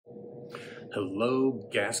Hello,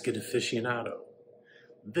 gasket aficionado.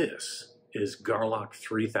 This is GARLOCK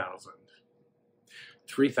 3000.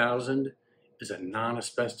 3000 is a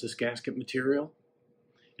non-asbestos gasket material.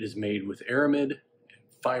 It is made with aramid,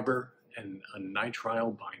 fiber, and a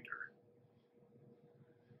nitrile binder.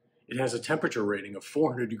 It has a temperature rating of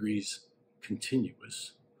 400 degrees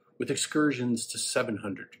continuous, with excursions to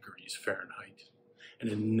 700 degrees Fahrenheit, and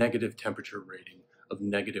a negative temperature rating of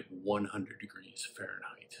negative 100 degrees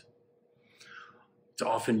Fahrenheit. It's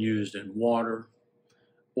often used in water,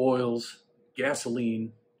 oils,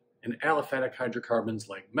 gasoline, and aliphatic hydrocarbons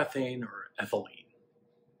like methane or ethylene.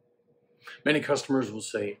 Many customers will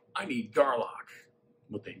say, "I need GARLOCK."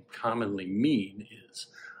 What they commonly mean is,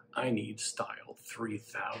 "I need Style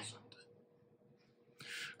 3000."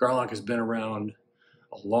 GARLOCK has been around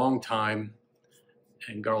a long time,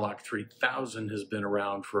 and GARLOCK 3000 has been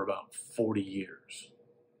around for about 40 years.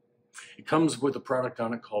 It comes with a product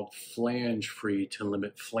on it called Flange Free to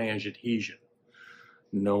limit flange adhesion.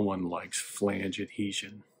 No one likes flange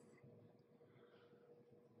adhesion.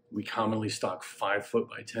 We commonly stock 5 foot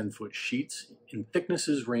by 10 foot sheets in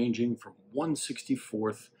thicknesses ranging from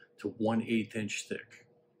 1/64 to 1/8 inch thick.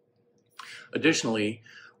 Additionally,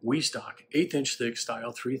 we stock 1/8 inch thick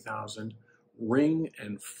Style 3000 ring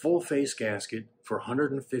and full face gasket for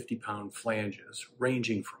 150 pound flanges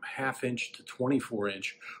ranging from 1/2 inch to 24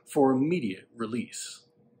 inch for immediate release.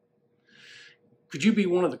 Could you be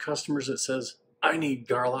one of the customers that says, "I need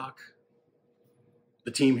GARLOCK"?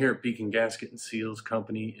 The team here at Beacon Gasket and Seals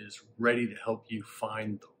Company is ready to help you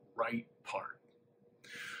find the right part.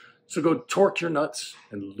 So go torque your nuts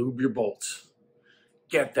and lube your bolts.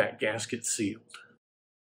 Get that gasket sealed.